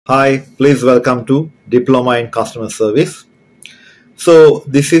Hi, please welcome to Diploma in Customer Service. So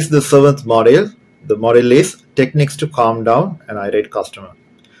this is the seventh module. The module is Techniques to Calm Down an Irate Customer.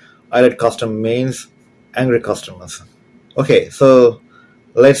 Irate customer means angry customers. Okay, so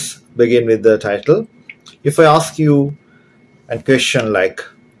let's begin with the title. If I ask you a question like,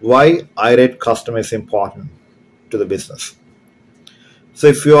 why irate customer is important to the business? So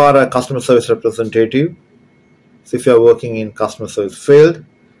if you are a customer service representative, so if you are working in customer service field,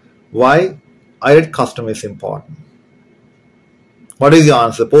 why irate customer is important? What is your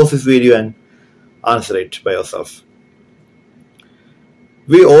answer? Pause this video and answer it by yourself.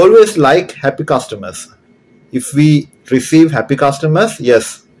 We always like happy customers. If we receive happy customers,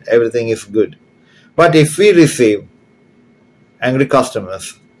 yes, everything is good. But if we receive angry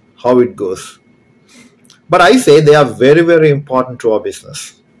customers, how it goes? But I say they are very, very important to our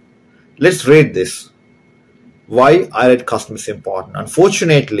business. Let's read this. Why irate customers is important.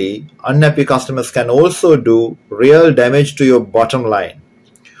 Unfortunately, unhappy customers can also do real damage to your bottom line.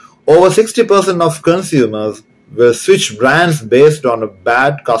 Over 60% of consumers will switch brands based on a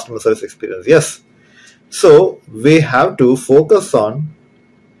bad customer service experience. Yes. So we have to focus on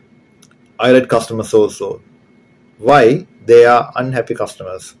irate customers also. Why they are unhappy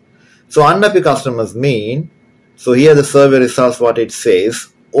customers? So unhappy customers mean, so here the survey results what it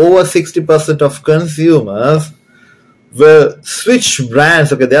says, over 60% of consumers will switch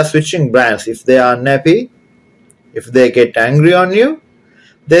brands. Okay, they are switching brands. If they are unhappy, if they get angry on you,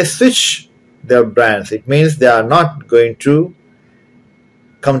 they switch their brands. It means they are not going to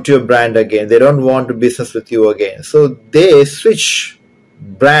come to your brand again. They don't want to business with you again. So they switch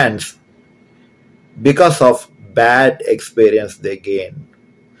brands because of bad experience they gain.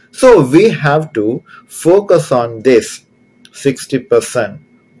 So we have to focus on this 60%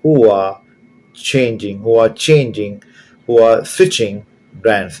 who are changing, who are switching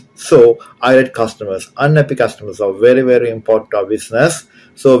brands. So irate customers, unhappy customers are very, very important to our business.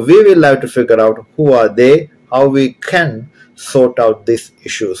 So we will have to figure out who are they, how we can sort out these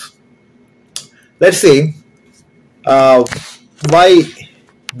issues. Let's see why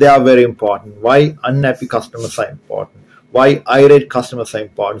they are very important, why unhappy customers are important, why irate customers are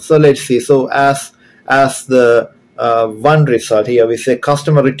important. So let's see. So as the one result here, we say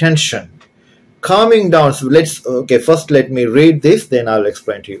customer retention. Calming down. So first let me read this, then I'll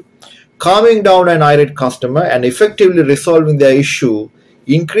explain to you. Calming down an irate customer and effectively resolving their issue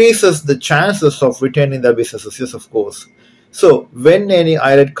increases the chances of retaining their businesses. Yes, of course. So when any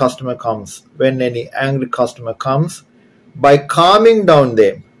irate customer comes, when any angry customer comes, by calming down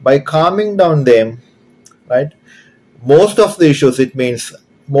them, right, most of the issues, it means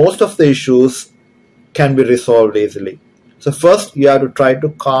most of the issues can be resolved easily. So first you have to try to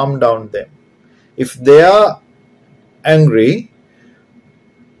calm down them. If they are angry,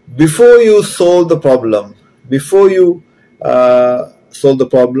 before you solve the problem,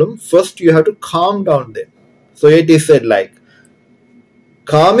 first you have to calm down them. So it is said like,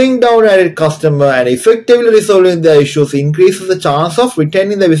 calming down a customer and effectively resolving their issues increases the chance of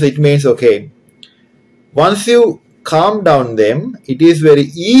retaining the business. It means, okay, once you calm down them, it is very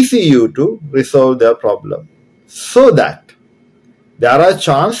easy you to resolve their problem, so that there are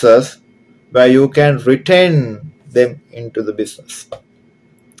chances where you can retain them into the business.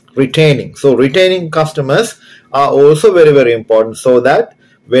 Retaining. So retaining customers are also very, very important, so that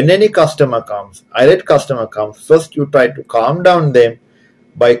when any customer comes, irate customer comes, first you try to calm down them.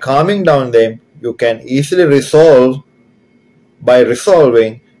 By calming down them, you can easily resolve. By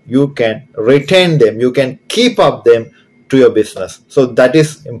resolving, you can retain them. You can keep up them to your business. So that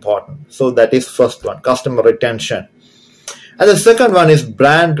is important. So that is first one, customer retention. And the second one is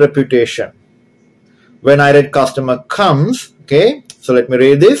brand reputation. When irate customer comes, okay, so let me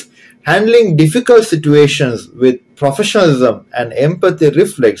read this. Handling difficult situations with professionalism and empathy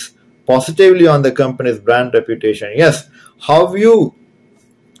reflects positively on the company's brand reputation. Yes, how you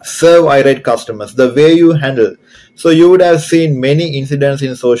serve irate customers, the way you handle. So you would have seen many incidents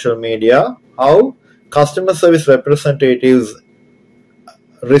in social media, how customer service representatives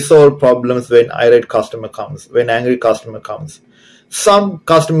resolve problems when irate customer comes, when angry customer comes. Some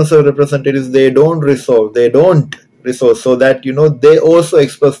customer service representatives, they don't resolve, so that, you know, they also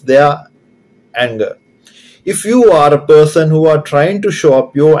express their anger. If you are a person who are trying to show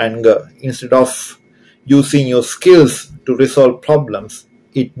up your anger instead of using your skills to resolve problems,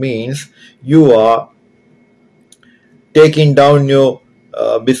 it means you are taking down your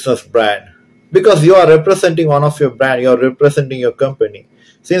business brand, because you are representing one of your brand, you are representing your company.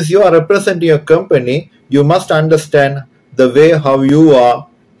 Since you are representing your company, you must understand the way how you are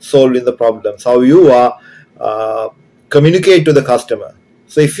solving the problems, how you are communicate to the customer.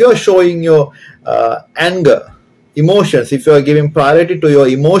 So if you're showing your anger, emotions, if you're giving priority to your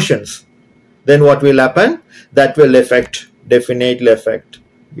emotions, then what will happen? That will definitely affect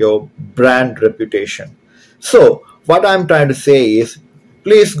your brand reputation. So what I'm trying to say is,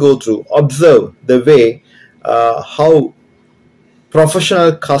 please go through, observe the way how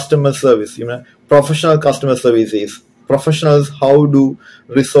professional customer service, professional customer service is. Professionals, how do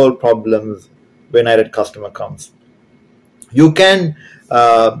resolve problems when irate customer comes. You can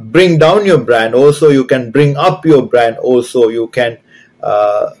bring down your brand, also you can bring up your brand, also you can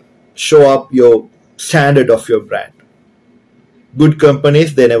show up your standard of your brand. Good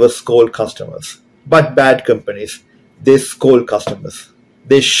companies, they never scold customers, but bad companies, they scold customers,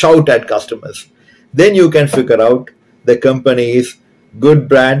 they shout at customers. Then you can figure out the company is good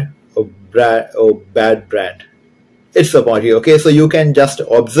brand or bad brand. It's about you. Okay, so you can just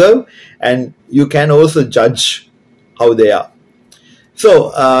observe and you can also judge how they are.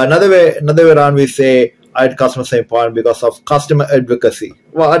 So another way around, we say irate customers are important because of customer advocacy.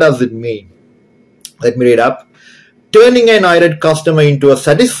 What does it mean? Let me read up. Turning an irate customer into a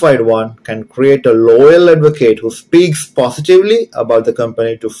satisfied one can create a loyal advocate who speaks positively about the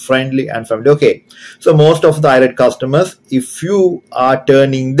company to friendly and family. Okay, so most of the irate customers, if you are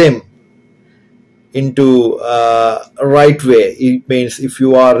turning them into a right way, it means if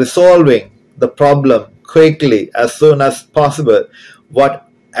you are resolving the problem quickly as soon as possible, what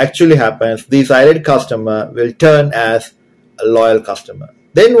actually happens, these irate customer will turn as a loyal customer.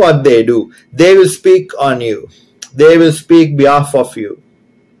 Then what they do, they will speak on you, they will speak behalf of you.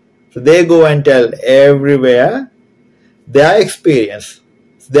 So they go and tell everywhere their experience,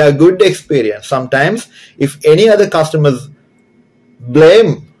 their good experience. Sometimes if any other customers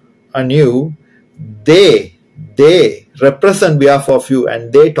blame on you, they represent behalf of you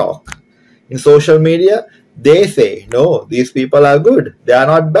and they talk. In social media, they say, no, these people are good, they are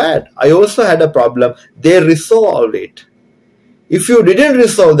not bad. I also had a problem, they resolved it. If you didn't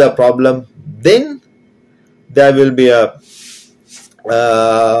resolve the problem, then there will be a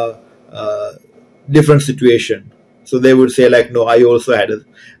different situation. So they would say like, no, I also had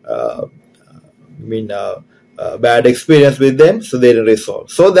a bad experience with them, so they didn't resolve.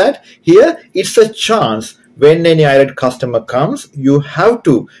 So that here it's a chance. When any irate customer comes, you have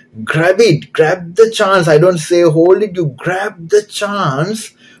to grab the chance. I don't say hold it, you grab the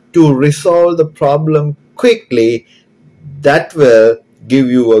chance to resolve the problem quickly. That will give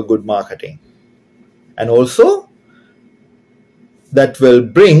you a good marketing. And also, that will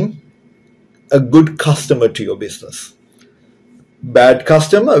bring a good customer to your business. Bad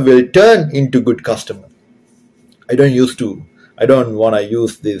customer will turn into good customer. I don't want to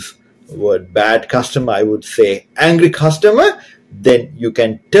use this word bad customer. I would say angry customer. Then you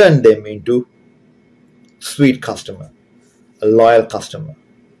can turn them into sweet customer, a loyal customer.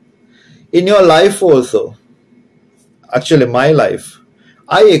 In your life also, actually my life,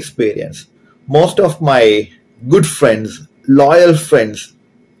 I experience most of my good friends, loyal friends,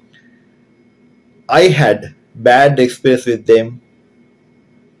 I had bad experience with them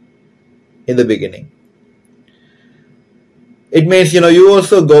in the beginning. It means, you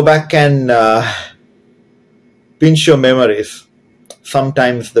also go back and pinch your memories.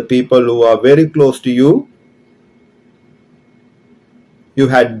 Sometimes the people who are very close to you, you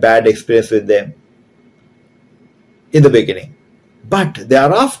had bad experience with them in the beginning. But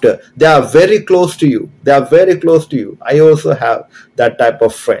thereafter, they are very close to you. They are very close to you. I also have that type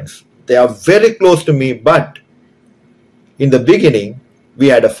of friends. They are very close to me, but in the beginning, we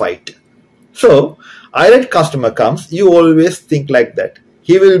had a fight. So, irate customer comes, you always think like that.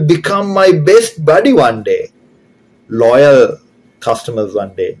 He will become my best buddy one day. Loyal customers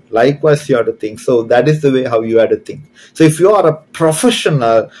one day. Likewise, you have to think. So that is the way how you have to think. So if you are a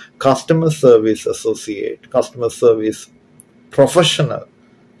professional customer service associate, customer service professional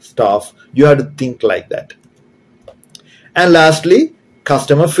staff, you have to think like that. And lastly,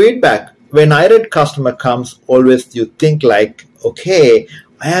 customer feedback. When irate customer comes, always you think like, okay,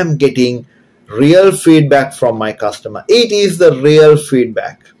 I am getting real feedback from my customer. It is the real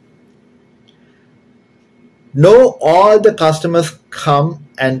feedback. No, all the customers come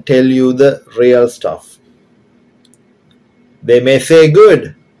and tell you the real stuff. They may say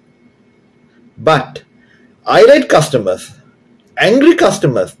good, but irate customers, angry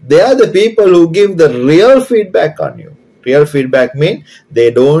customers, they are the people who give the real feedback on you. Real feedback means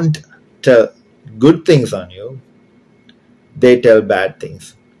they don't tell good things on you, they tell bad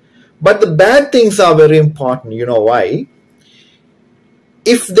things. But the bad things are very important. You know why?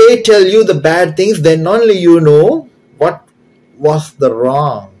 If they tell you the bad things, then only you know what was the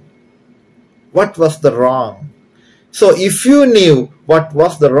wrong. What was the wrong? So if you knew what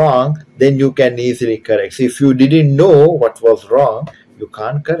was the wrong, then you can easily correct. So if you didn't know what was wrong, you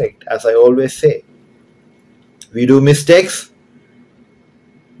can't correct. As I always say, we do mistakes,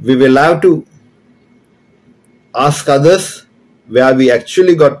 we will have to ask others where we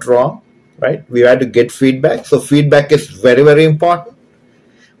actually got wrong, right? We have to get feedback. So feedback is very, very important.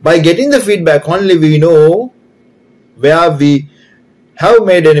 By getting the feedback, only we know where we have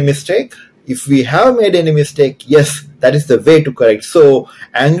made any mistake. If we have made any mistake, yes, that is the way to correct. So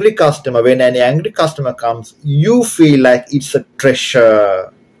angry customer, when an angry customer comes, you feel like it's a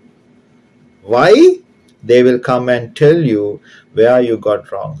treasure. Why? They will come and tell you where you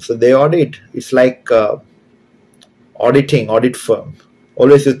got wrong. So they audit. It's like audit firm.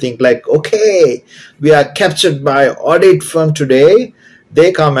 Always you think like, okay, we are captured by audit firm today.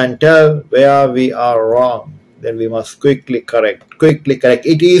 They come and tell where we are wrong. Then we must quickly correct.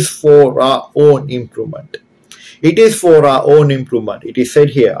 It is for our own improvement. It is for our own improvement. It is said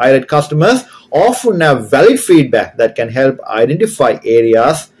here, Irate customers often have valid feedback that can help identify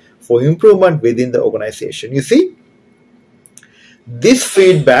areas for improvement within the organization. You see, this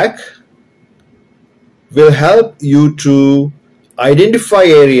feedback will help you to identify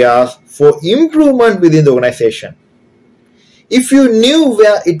areas for improvement within the organization. If you knew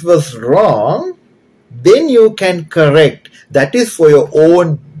where it was wrong, then you can correct. That is for your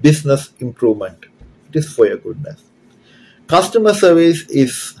own business improvement. It is for your goodness. Customer service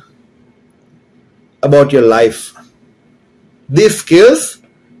is about your life. These skills,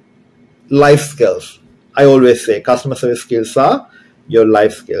 life skills. I always say customer service skills are your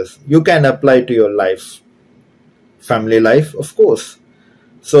life skills. You can apply to your life. Family life, of course.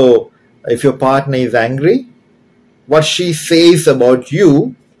 So if your partner is angry, what she says about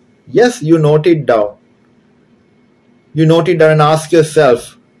you, yes, you note it down. You note it down and ask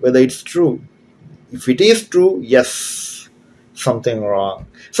yourself whether it's true. If it is true, yes, something wrong.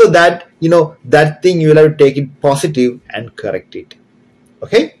 So that, that thing you will have to take it positive and correct it.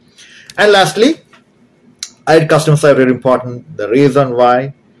 Okay? And lastly, customers are very important. The reason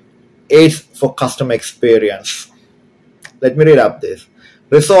why is for customer experience. Let me read up this.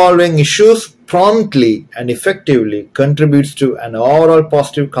 Resolving issues promptly and effectively contributes to an overall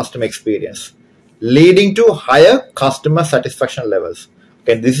positive customer experience, leading to higher customer satisfaction levels.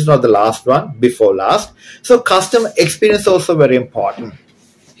 Okay, this is not the last one, before last. So customer experience is also very important.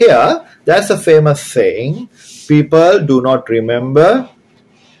 Here, that's a famous saying, people do not remember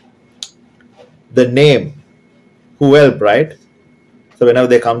the name who helped, right? So whenever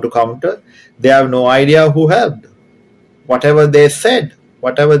they come to counter, they have no idea who helped. Whatever they said,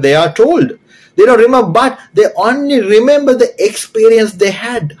 whatever they are told, they don't remember, but they only remember the experience they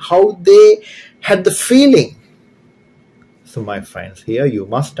had, how they had the feeling. So my friends, here you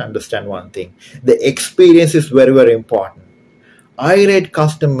must understand one thing. The experience is very, very important. Irate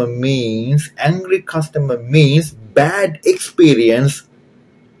customer means, angry customer means bad experience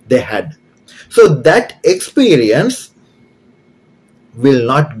they had. So that experience will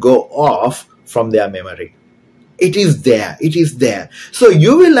not go off from their memory. It is there. It is there. So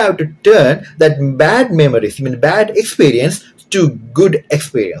you will have to turn that bad memories, bad experience, to good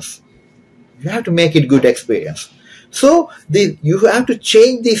experience. You have to make it good experience. So you have to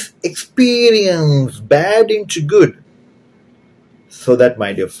change this experience bad into good. So that,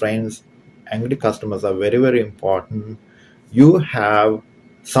 my dear friends, angry customers are very, very important. You have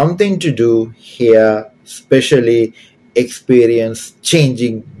something to do here, especially experience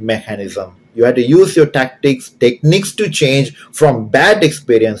changing mechanism. You have to use your techniques to change from bad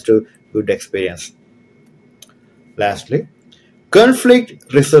experience to good experience. Lastly,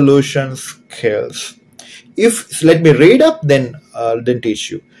 conflict resolution skills. Let me read up, then teach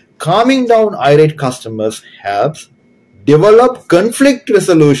you. Calming down irate customers helps develop conflict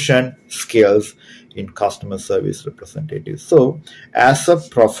resolution skills in customer service representatives. So, as a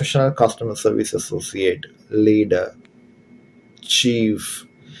professional customer service associate, leader, chief,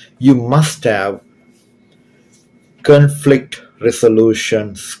 you must have conflict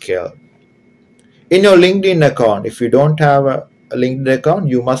resolution skill. In your LinkedIn account, if you don't have a LinkedIn account,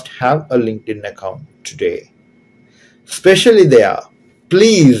 you must have a LinkedIn account today. Especially there,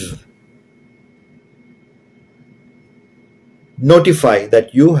 please notify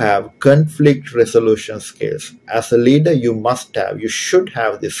that you have conflict resolution skills. As a leader, you should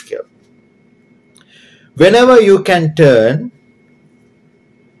have this skill. Whenever you can turn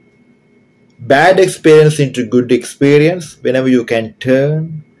bad experience into good experience, whenever you can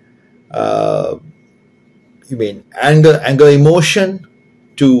turn anger emotion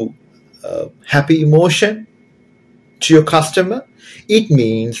to happy emotion to your customer, it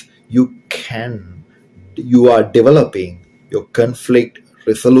means you are developing your conflict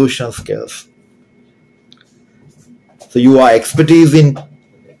resolution skills. So you are expertise in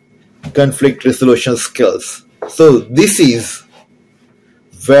conflict resolution skills. So this is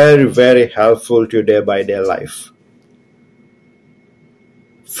very, very helpful to your day-by-day life,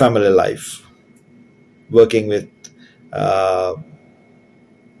 family life, working with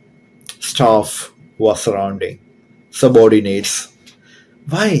staff who are surrounding, subordinates.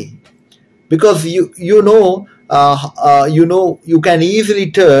 Why? Because you can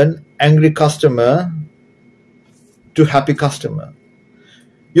easily turn angry customer to happy customer.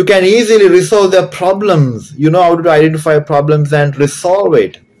 You can easily resolve their problems. You know how to identify problems and resolve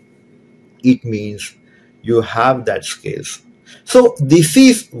it. It means you have that skills. So this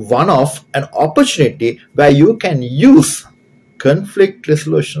is one of an opportunity where you can use conflict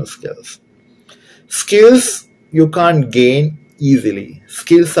resolution skills. Skills you can't gain easily.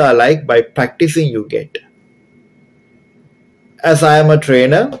 Skills are like by practicing you get. As I am a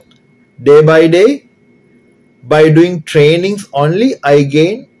trainer, day by day, by doing trainings only, I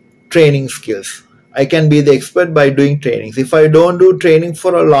gain training skills. I can be the expert by doing trainings. If I don't do training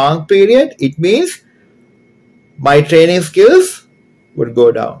for a long period, it means my training skills would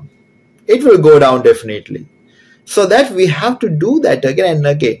go down. It will go down definitely. So that we have to do that again and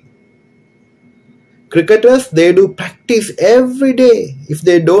again. Cricketers, they do practice every day. If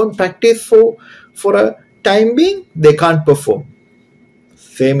they don't practice for a time being, they can't perform.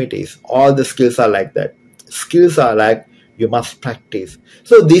 Same it is. All the skills are like that. Skills are like you must practice.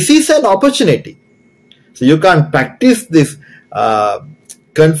 So this is an opportunity. So you can practice this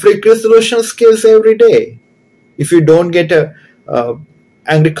conflict resolution skills every day. If you don't get a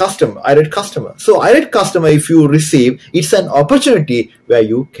angry customer, irate customer. So irate customer, if you receive, it's an opportunity where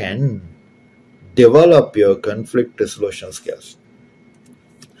you can develop your conflict resolution skills.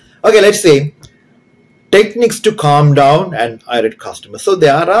 Okay, let's say techniques to calm down an irate customer. So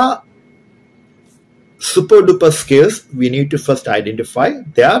there are super duper skills we need to first identify.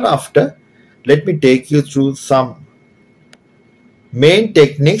 Thereafter, let me take you through some main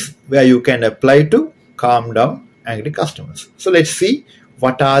techniques where you can apply to calm down angry customers. So let's see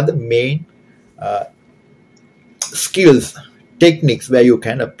what are the main skills, techniques where you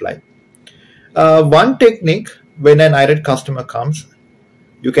can apply. One technique, when an irate customer comes,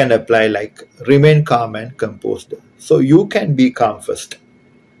 you can apply like remain calm and composed. So you can be calm first.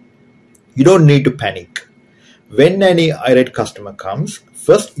 You don't need to panic. When any irate customer comes,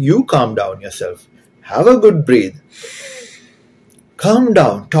 first you calm down yourself. Have a good breathe. Calm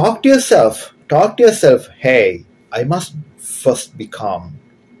down. Talk to yourself. Talk to yourself. Hey, I must first be calm.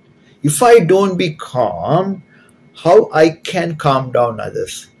 If I don't be calm, how I can calm down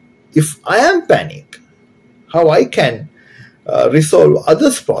others? If I am panic, how I can resolve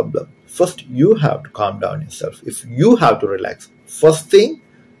others' problem? First, you have to calm down yourself. If you have to relax, first thing,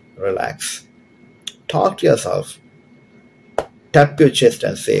 relax. Talk to yourself. Tap your chest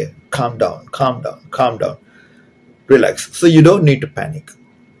and say, calm down, calm down, calm down. Relax. So you don't need to panic.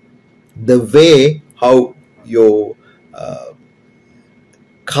 The way how your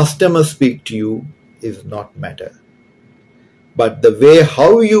customers speak to you is not matter. But the way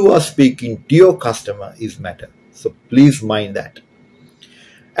how you are speaking to your customer is matter. So please mind that.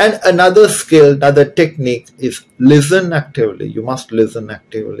 And another skill, another technique is listen actively. You must listen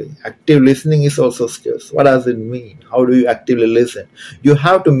actively. Active listening is also skills. What does it mean? How do you actively listen? You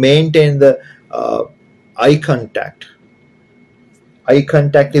have to maintain the eye contact. Eye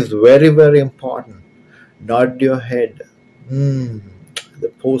contact is very, very important. Nod your head. The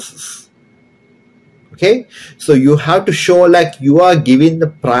poses. Okay? So you have to show like you are giving the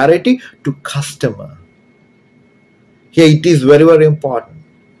priority to customer. Here it is very, very important.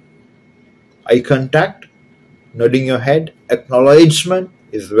 Eye contact, nodding your head, acknowledgement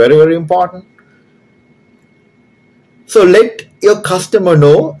is very, very important. So let your customer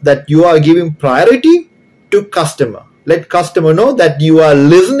know that you are giving priority to customer. Let customer know that you are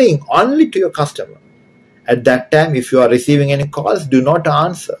listening only to your customer. At that time, if you are receiving any calls, do not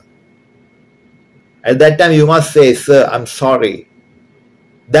answer. At that time, you must say, sir, I'm sorry.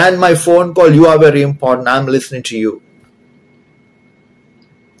 Then my phone call, you are very important. I'm listening to you.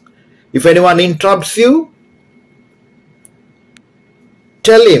 If anyone interrupts you,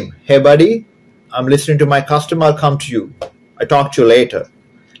 tell him, hey buddy, I'm listening to my customer, I'll come to you. I talk to you later.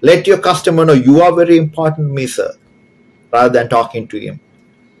 Let your customer know you are very important to me, sir, rather than talking to him.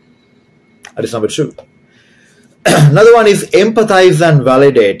 That is number 2. Another one is empathize and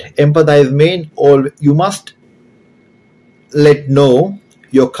validate. Empathize means you must let know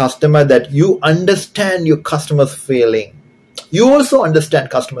your customer that you understand your customer's feeling. You also understand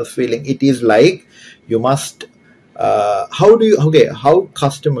customer's feeling. It is like you must how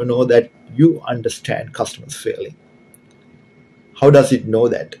customer know that you understand customer's feeling? How does it know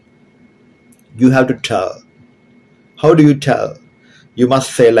that? You have to tell. How do you tell? You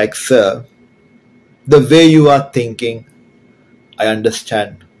must say like, sir, the way you are thinking, I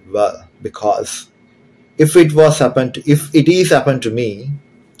understand well, because if it is happened to me,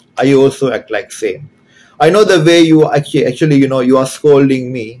 I also act like same. I know the way you actually you are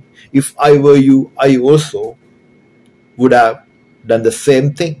scolding me. If I were you, I also would have done the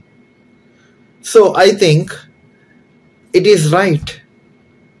same thing. So I think it is right,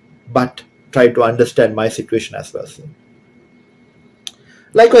 but try to understand my situation as well.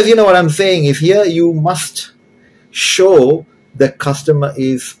 Likewise, what I'm saying is here you must show the customer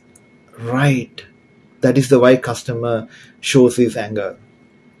is right. That is the why customer shows his anger.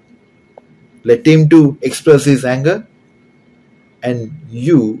 Let him to express his anger, and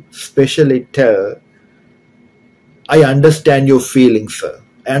you specially tell, I understand your feelings, sir.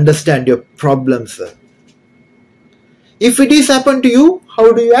 I understand your problems, sir. If it is happened to you,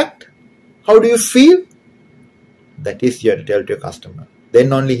 how do you act? How do you feel? That is you have to tell to your customer.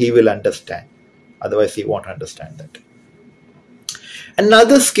 Then only he will understand. Otherwise, he won't understand that.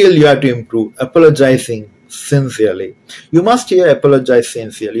 Another skill you have to improve, apologizing sincerely. You must here apologize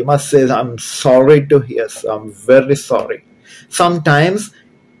sincerely. You must say, I'm sorry to hear, sir. I'm very sorry. Sometimes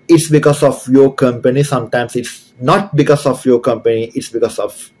it's because of your company. Sometimes it's not because of your company. It's because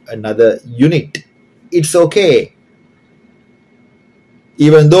of another unit. It's okay.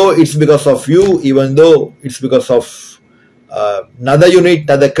 Even though it's because of you, even though it's because of another unit,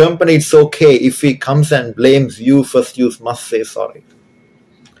 another company, it's okay. If he comes and blames you, first you must say sorry.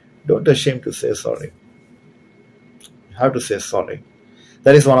 Don't ashamed to say sorry. You have to say sorry.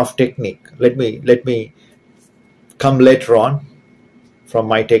 That is one of technique. Let me come later on from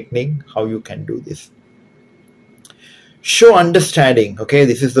my technique how you can do this. Show understanding. Okay,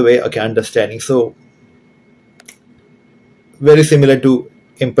 this is the way. Okay, understanding. So very similar to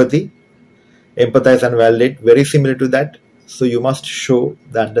empathy. Empathize and validate. Very similar to that. So you must show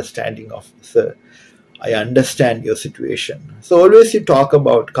the understanding of, sir, I understand your situation. So always you talk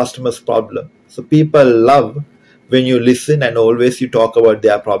about customer's problem. So people love when you listen and always you talk about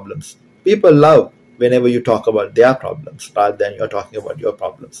their problems. People love whenever you talk about their problems rather than you're talking about your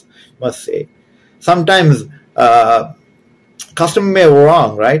problems. You must say. Sometimes customer may be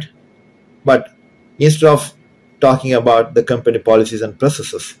wrong, right? But instead of talking about the company policies and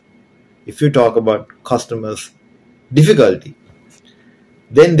processes, if you talk about customers' difficulty,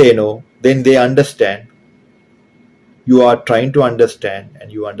 then they know, then they understand. You are trying to understand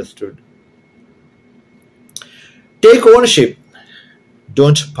and you understood. Take ownership.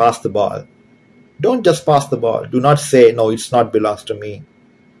 Don't pass the ball. Don't just pass the ball. Do not say, no, it's not belongs to me.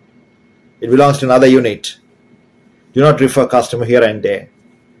 It belongs to another unit. Do not refer customer here and there.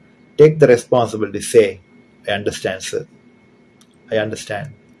 Take the responsibility. Say, I understand, sir. I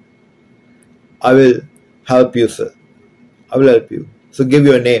understand. I will help you, sir. I will help you. So give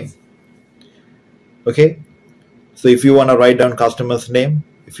your name. Okay? So if you want to write down customer's name,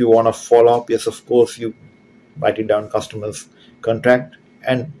 if you want to follow up, yes, of course, you write it down, customer's contract,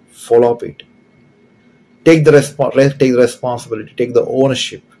 and follow up it. Take the responsibility, take the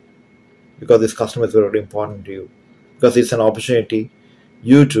ownership, because this customer is very important to you. Because it's an opportunity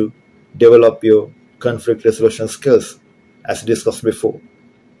you to develop your conflict resolution skills, as discussed before.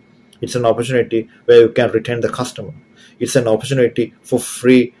 It's an opportunity where you can retain the customer. It's an opportunity for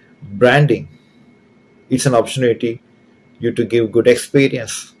free branding. It's an opportunity you to give good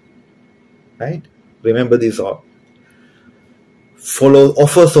experience, right? Remember these all.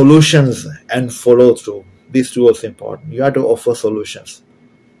 Offer solutions and follow through. These two are important. You have to offer solutions.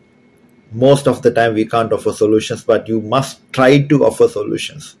 Most of the time we can't offer solutions, but you must try to offer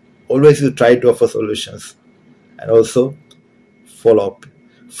solutions. Always you try to offer solutions. And also follow up.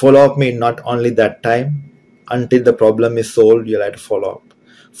 Follow up means not only that time until the problem is solved, you'll have to follow up.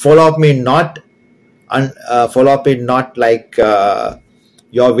 Follow up means not like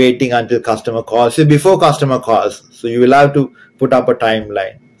you're waiting until customer calls. So before customer calls, so you will have to put up a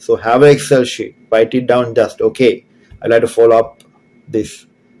timeline. So have an Excel sheet, write it down just, okay, I'll have to follow up this.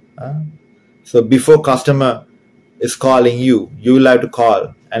 So before customer is calling you, you will have to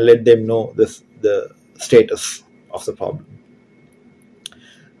call and let them know the status of the problem.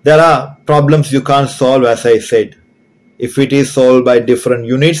 There are problems you can't solve, as I said. If it is solved by different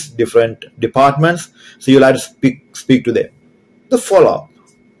units, different departments, so you'll have to speak to them. The follow-up.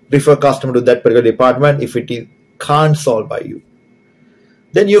 Refer customer to that particular department if it is can't solve by you.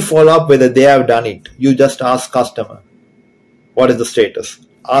 Then you follow up whether they have done it. You just ask customer, what is the status?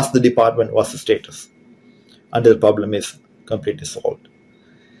 Ask the department, what's the status? until the problem is completely solved.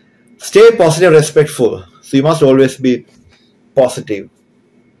 Stay positive, respectful. So you must always be positive.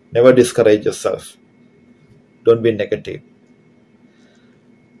 Never discourage yourself. Don't be negative.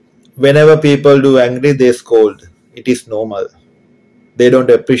 Whenever people do angry, they scold. It is normal. They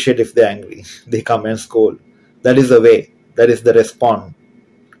don't appreciate if they're angry. They come and scold. That is the way. That is the response.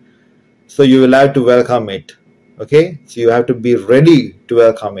 So you will have to welcome it. Okay? So you have to be ready to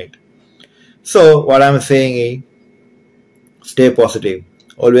welcome it. So what I'm saying is, stay positive.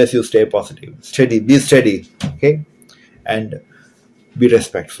 Always you stay positive. Steady. Be steady. Okay? And be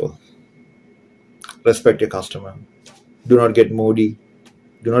respectful. Respect your customer. Do not get moody.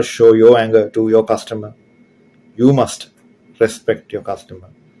 Do not show your anger to your customer. You must respect your customer.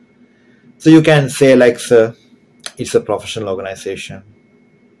 So you can say like, sir, it's a professional organization.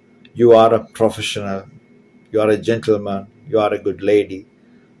 You are a professional. You are a gentleman. You are a good lady.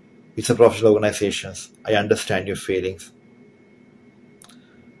 It's a professional organization. I understand your feelings.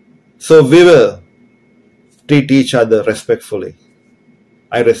 So we will treat each other respectfully.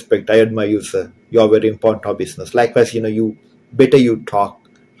 I admire you, sir. You are very important to our business. Likewise, you better you talk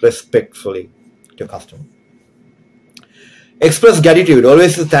respectfully to your customer. Express gratitude.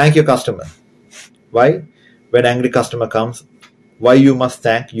 Always thank your customer. Why? When angry customer comes, why you must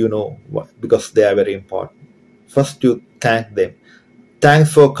thank, because they are very important. First, you thank them.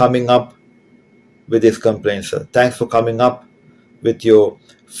 Thanks for coming up with this complaint, sir. Thanks for coming up with your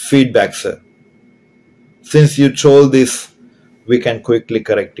feedback, sir. Since you told this, we can quickly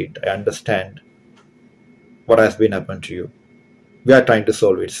correct it. I understand what has been happened to you. We are trying to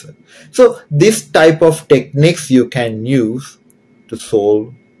solve it, sir. So this type of techniques you can use to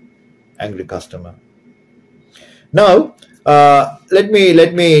solve angry customer. Now, let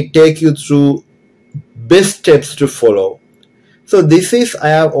me take you through best steps to follow. So this is I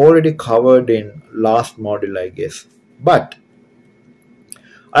have already covered in last module, I guess, but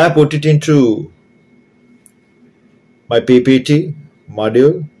I have put it into my PPT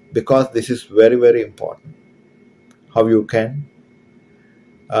module because this is very, very important. How you can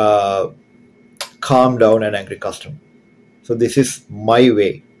calm down an angry customer. So this is my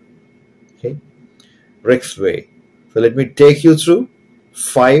way, okay, Rick's way. So let me take you through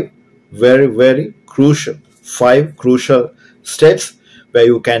 5 very, very crucial steps where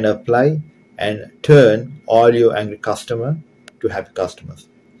you can apply and turn all your angry customer to happy customers.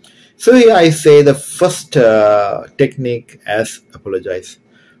 So here I say the first technique as apologize.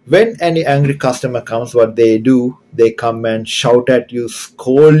 When any angry customer comes, what they do, they come and shout at you,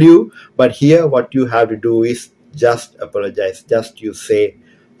 scold you. But here what you have to do is just apologize. Just you say,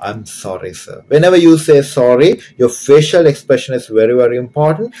 I'm sorry, sir. Whenever you say sorry, your facial expression is very, very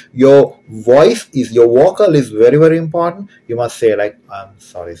important. Your voice is, your vocal is very, very important. You must say like, I'm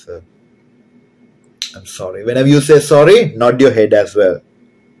sorry, sir. I'm sorry. Whenever you say sorry, nod your head as well.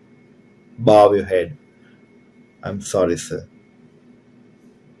 Bow your head. I'm sorry, sir.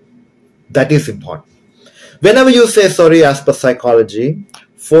 That is important. Whenever you say sorry, as per psychology,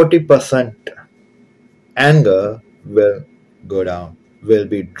 40% anger will go down, will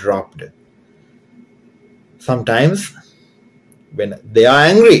be dropped. Sometimes when they are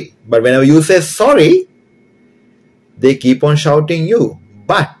angry, but whenever you say sorry, they keep on shouting you.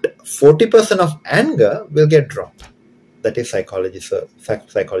 But 40% of anger will get dropped. That is psychology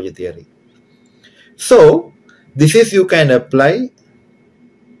theory. So this is you can apply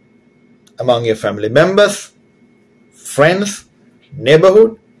among your family members, friends,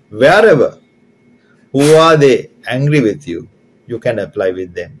 neighborhood, wherever. Who are they angry with you? You can apply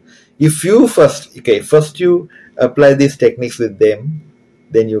with them. If you first you apply these techniques with them,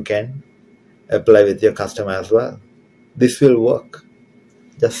 then you can apply with your customer as well. This will work.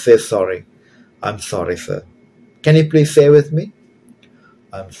 Just say sorry. I'm sorry, sir. Can you please say with me?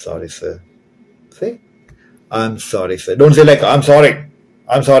 I'm sorry, sir. Say, I'm sorry, sir. Don't say like, I'm sorry.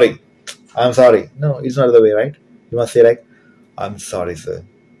 I'm sorry. I'm sorry. No, it's not the way, right? You must say like, I'm sorry, sir.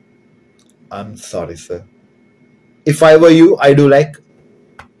 I'm sorry, sir. If I were you, I do like,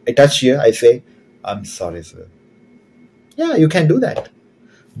 I touch here, I say, I'm sorry, sir. Yeah, you can do that.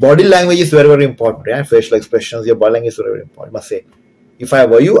 Body language is very, very important. Yeah? Facial expressions, your body language is very, very important. You must say, if I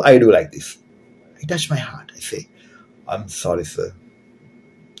were you, I do like this. I touch my heart. I say, I'm sorry, sir.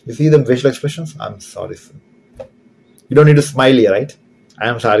 You see the facial expressions? I'm sorry, sir. You don't need to smile here, right?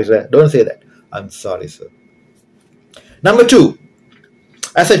 I'm sorry, sir. Don't say that. I'm sorry, sir. Number 2,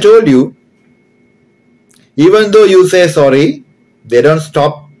 as I told you, even though you say sorry, they don't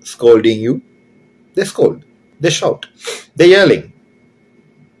stop scolding you. They scold. They shout. They're yelling.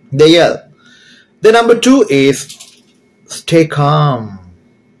 They yell. The number 2 is stay calm.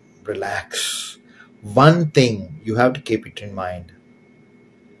 Relax. one thing you have to keep it in mind.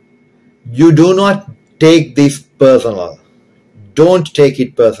 You do not take this personal. Don't take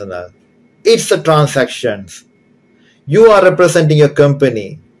it personal. It's a transaction. You are representing your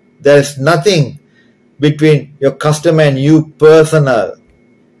company. There is nothing between your customer and you personal.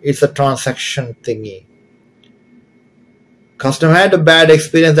 It's a transaction thingy. Customer had a bad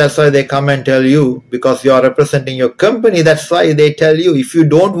experience, that's why they come and tell you, because you are representing your company, that's why they tell you. If you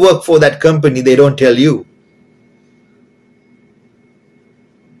don't work for that company, they don't tell you.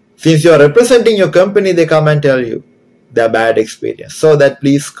 Since you are representing your company, they come and tell you their bad experience. So that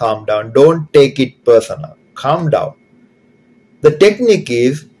please calm down. Don't take it personal. Calm down. The technique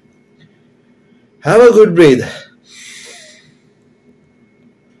is, have a good breath.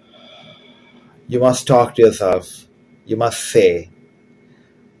 You must talk to yourself. You must say,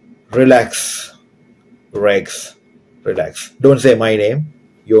 relax, Rex, relax. Don't say my name,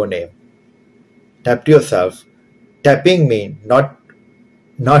 your name. Tap to yourself. Tapping means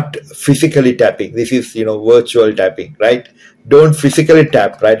not physically tapping. This is, virtual tapping, right? Don't physically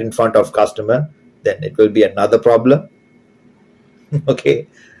tap right in front of customer. Then it will be another problem. Okay.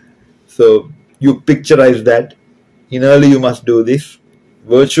 So you picturize that. Innerly you must do this.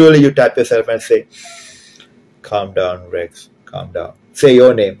 Virtually you tap yourself and say, calm down, Rex, calm down. Say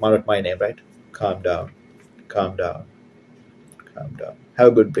your name, not my name, right? Calm down, calm down, calm down. Have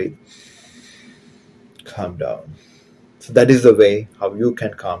a good breath. Calm down. So that is the way how you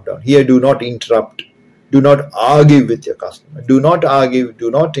can calm down. Here, do not interrupt. Do not argue with your customer. Do not argue. Do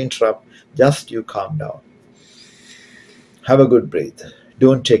not interrupt. Just you calm down. Have a good breath.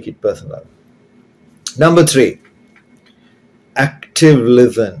 Don't take it personal. Number 3, active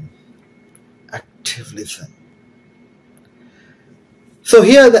listen. Active listen. So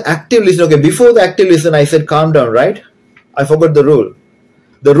here the active listen. Okay, before the active listen, I said calm down, right? I forgot the rule.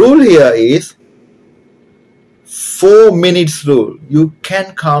 The rule here is 4 minutes rule. You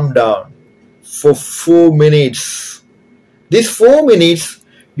can calm down for 4 minutes. These 4 minutes,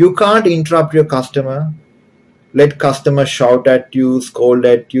 you can't interrupt your customer. Let customer shout at you, scold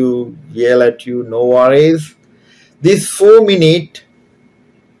at you, yell at you, no worries. This 4 minutes,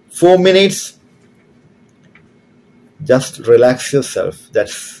 just relax yourself.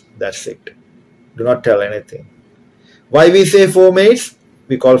 That's it. Do not tell anything. Why we say 4 minutes?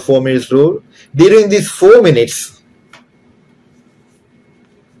 We call 4 minutes rule. During these 4 minutes,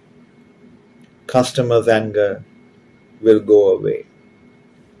 customer's anger will go away.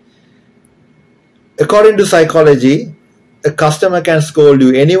 According to psychology, a customer can scold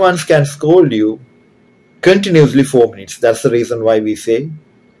you, anyone can scold you continuously 4 minutes. That's the reason why we say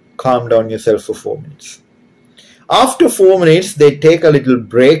calm down yourself for 4 minutes. After 4 minutes, they take a little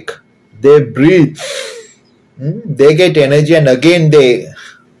break, they breathe, they get energy, and again they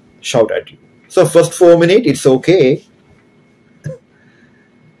shout at you. So first 4 minutes, it's okay.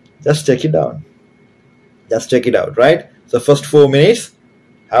 Just check it down. Just check it out, right? So first 4 minutes,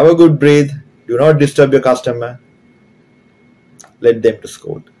 have a good breathe. Do not disturb your customer. Let them to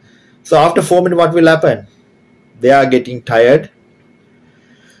scold. So after 4 minutes, what will happen? They are getting tired.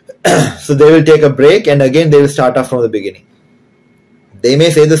 So they will take a break and again they will start off from the beginning. They may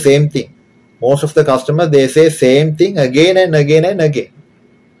say the same thing. Most of the customers, they say same thing again and again and again.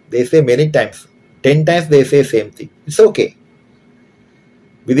 They say many times. 10 times they say same thing. It's okay.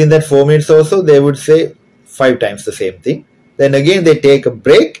 Within that 4 minutes also, they would say 5 times the same thing. Then again they take a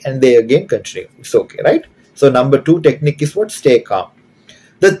break and they again continue. It's okay, right? So number 2 technique is what? Stay calm.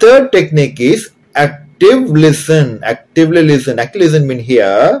 The third technique is active listen. Actively listen. Active listen means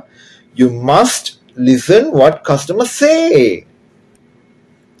here, you must listen what customers say.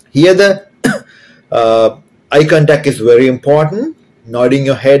 Here the eye contact is very important. Nodding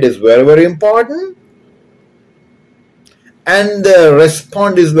your head is very, very important. And the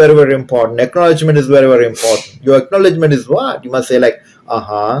response is very, very important. Acknowledgement is very, very important. Your acknowledgement is what? You must say like,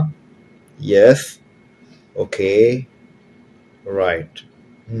 yes, okay, right,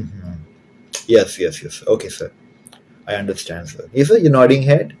 yes, okay, sir, I understand, sir. Yes, sir, you're nodding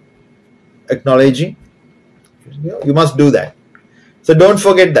head, acknowledging. You must do that. So don't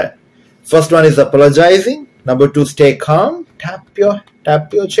forget that. First one is apologizing. Number 2, stay calm. Tap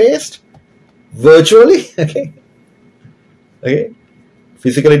your chest virtually. Okay.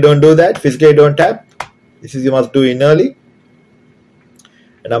 Physically don't do that. Physically don't tap. This is you must do innerly.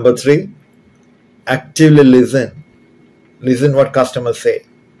 And number 3, actively listen. Listen what customers say.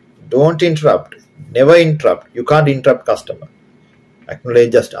 Don't interrupt. Never interrupt. You can't interrupt customer.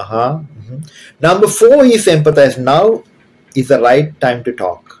 Acknowledge just Number 4 is empathize. Now is the right time to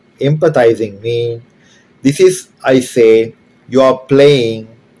talk. Empathizing means this is, I say, you are playing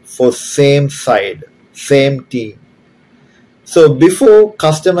for same side. Same team. So before,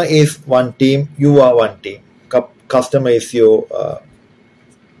 customer is one team, you are one team. Customer is your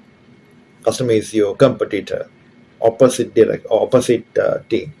competitor, opposite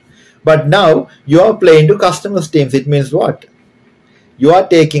team. But now you are playing to customers' teams. It means what? You are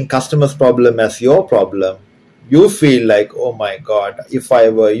taking customers' problem as your problem. You feel like, oh my God, if I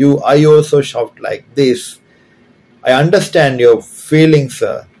were you, I also shout like this. I understand your feelings,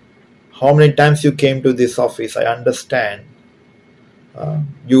 sir. How many times you came to this office? I understand.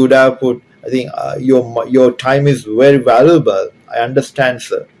 You would have put, I think your time is very valuable. I understand,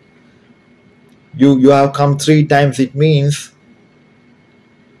 sir. You have come 3 times. It means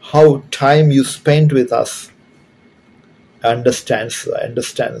how time you spent with us. I understand, sir. I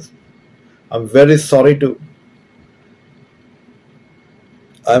understand. I'm very sorry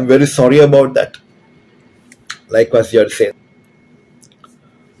about that. Likewise, you have said.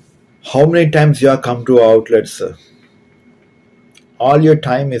 How many times you have come to our outlet, sir? All your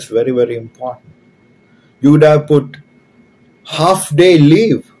time is very, very important. You would have put half-day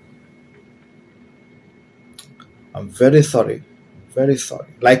leave. I'm very sorry. Very sorry.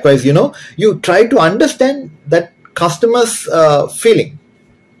 Likewise, you try to understand that customer's feeling.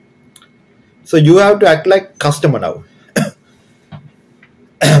 So you have to act like customer now.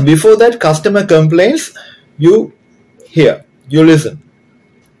 Before that, customer complains, you hear, you listen.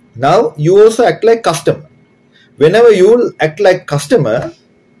 Now you also act like customer. Whenever you act like customer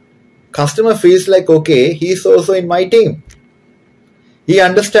feels like, okay, he's also in my team. He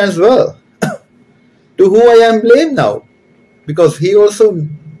understands well. To who I am blamed now, because he also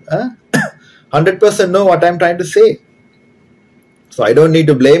 100% know what I'm trying to say. So I don't need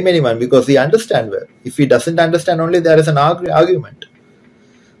to blame anyone because he understands well. If he doesn't understand, only there is an argument.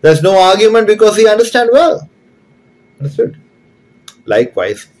 There's no argument because he understands well. Understood?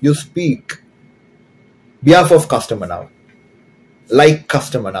 Likewise, you speak behalf of customer now. Like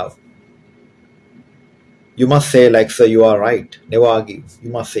customer now. You must say like, sir, you are right. Never argue.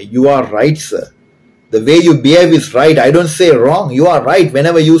 You must say, you are right, sir. The way you behave is right. I don't say wrong. You are right.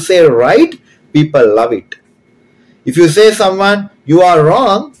 Whenever you say right, people love it. If you say someone, you are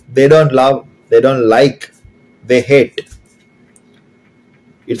wrong, they don't love, they don't like, they hate.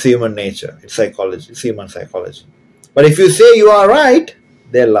 It's human nature. It's psychology. It's human psychology. But if you say you are right,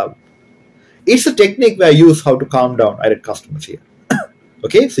 they love. It's a technique we use how to calm down irate customers here.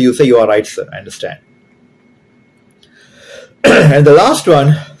 Okay, so you say you are right, sir. I understand. And the last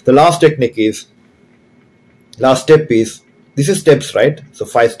one, the last technique is, last step is, this is steps, right? So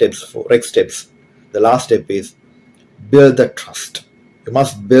 5 steps, 4 steps. The last step is build the trust. You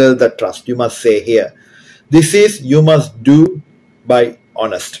must build the trust. You must say here, this is you must do by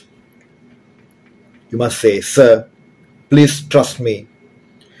honest. You must say, sir, please trust me.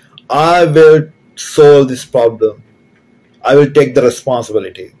 I will solve this problem. I will take the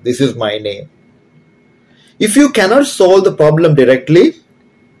responsibility. This is my name. If you cannot solve the problem directly,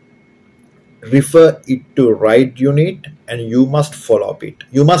 refer it to right unit and you must follow up it.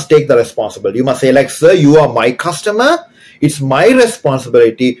 You must take the responsibility. You must say like, sir, you are my customer. It's my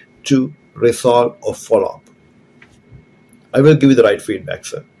responsibility to resolve or follow up. I will give you the right feedback,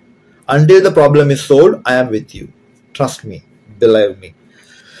 sir. Until the problem is solved, I am with you. Trust me. Believe me.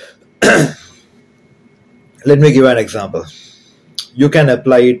 Let me give an example. You can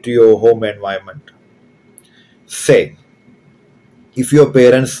apply it to your home environment. Say, if your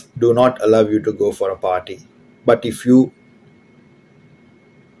parents do not allow you to go for a party, but if you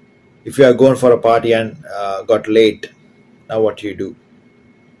are going for a party and got late, now what do you do?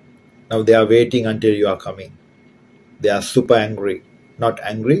 Now they are waiting until you are coming. They are super angry. Not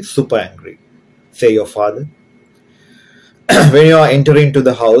angry, super angry. Say your father. When you are entering to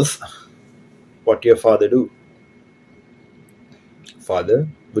the house, what your father do? Father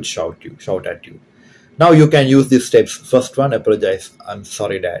would shout at you. Now you can use these steps. First one, apologize. I'm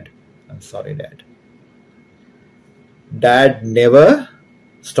sorry, Dad. I'm sorry, Dad. Dad never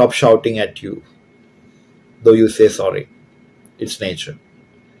stop shouting at you, though you say sorry. It's nature.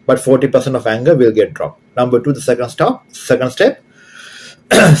 But 40% of anger will get dropped. Number 2, the second step,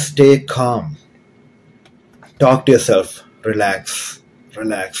 stay calm. Talk to yourself. Relax.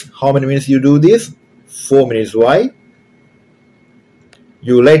 How many minutes you do this? 4 minutes. Why?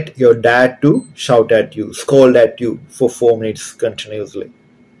 You let your dad to shout at you, scold at you for 4 minutes continuously.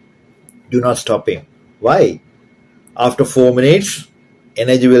 Do not stop him. Why? After 4 minutes,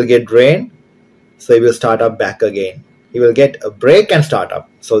 energy will get drained, so he will start up back again. He will get a break and start up,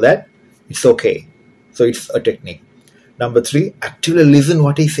 so that it's okay. So it's a technique. Number 3, actively listen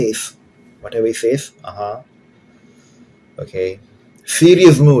what he says. Whatever he says, okay.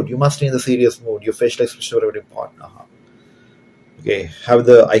 Serious mood. You must be in the serious mood. Your facial expression is very important. Okay, have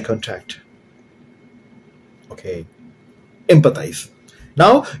the eye contact. Okay, empathize.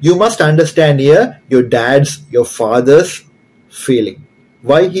 Now you must understand here your dad's, your father's feeling.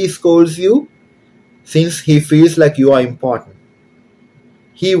 Why he scolds you? Since he feels like you are important.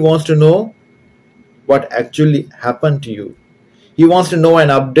 He wants to know what actually happened to you. He wants to know an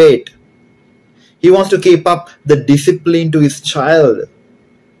update. He wants to keep up the discipline to his child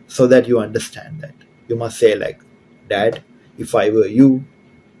so that you understand that. You must say like, Dad, if I were you,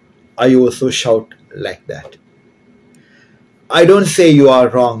 I also shout like that. I don't say you are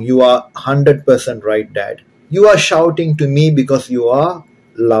wrong. You are 100% right, Dad. You are shouting to me because you are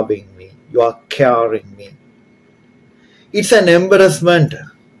loving me. You are caring me. It's an embarrassment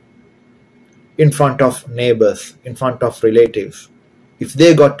in front of neighbors, in front of relatives. If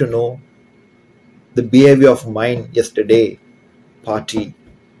they got to know the behavior of mine yesterday, party,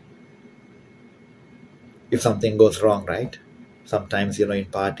 if something goes wrong, right? Sometimes, in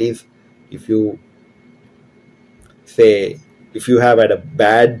parties, if you have had a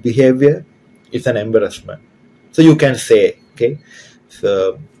bad behavior, it's an embarrassment. So you can say, okay,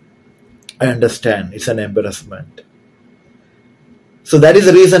 so I understand, it's an embarrassment. So that is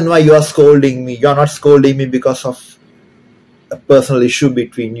the reason why you are scolding me. You are not scolding me because of a personal issue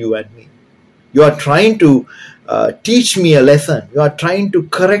between you and me. You are trying to teach me a lesson. You are trying to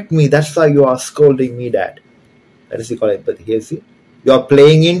correct me. That's why you are scolding me, Dad. That is called empathy. Here, see? You are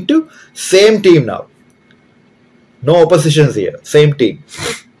playing into same team now. No oppositions here. Same team.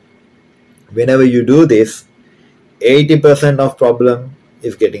 Whenever you do this, 80% of problem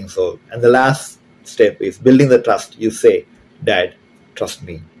is getting solved. And the last step is building the trust. You say, Dad, trust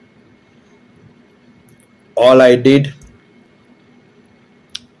me. All I did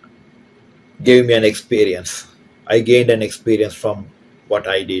gave me an experience. I gained an experience from what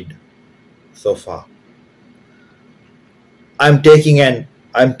I did so far. I'm taking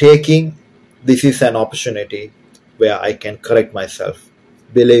this is an opportunity where I can correct myself.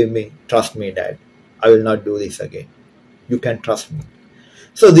 Believe me, trust me, Dad. I will not do this again. You can trust me.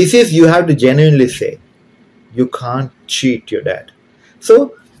 So this is, you have to genuinely say. You can't cheat your dad.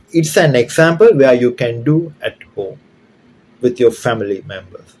 So it's an example where you can do at home with your family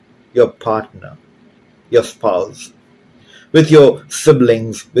members, your partner, your spouse, with your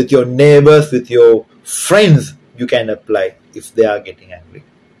siblings, with your neighbors, with your friends. You can apply if they are getting angry.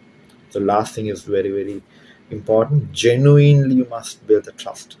 So last thing is very, very important. Genuinely, you must build the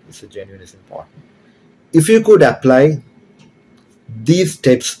trust. It's a genuine is important. If you could apply these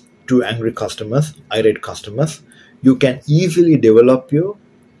steps to angry customers, irate customers, you can easily develop your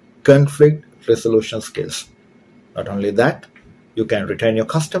conflict resolution skills. Not only that, you can retain your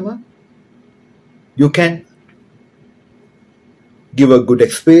customer. You can give a good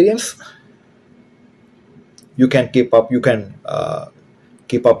experience. You can keep up. You can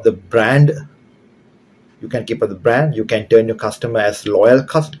keep up the brand. You can keep up the brand. You can turn your customer as loyal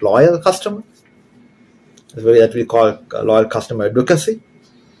customer. That we call loyal customer advocacy.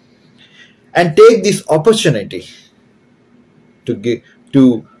 And take this opportunity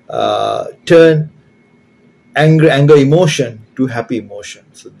to turn anger emotion to happy emotion.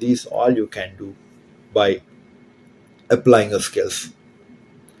 So these all you can do by applying the skills.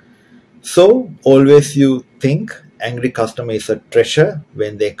 So always you think angry customer is a treasure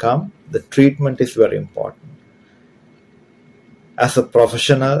when they come. The treatment is very important. As a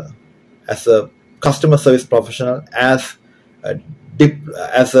professional, as a customer service professional, as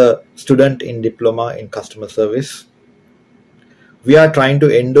a student in diploma in customer service, we are trying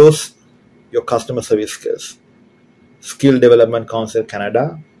to endorse your customer service skills. Skill Development Council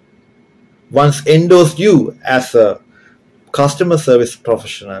Canada once endorsed you as a customer service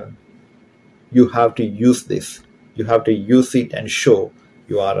professional. You have to use this. You have to use it and show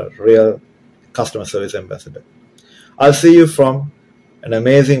you are a real customer service ambassador. I'll see you from an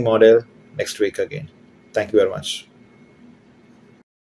amazing model next week again. Thank you very much.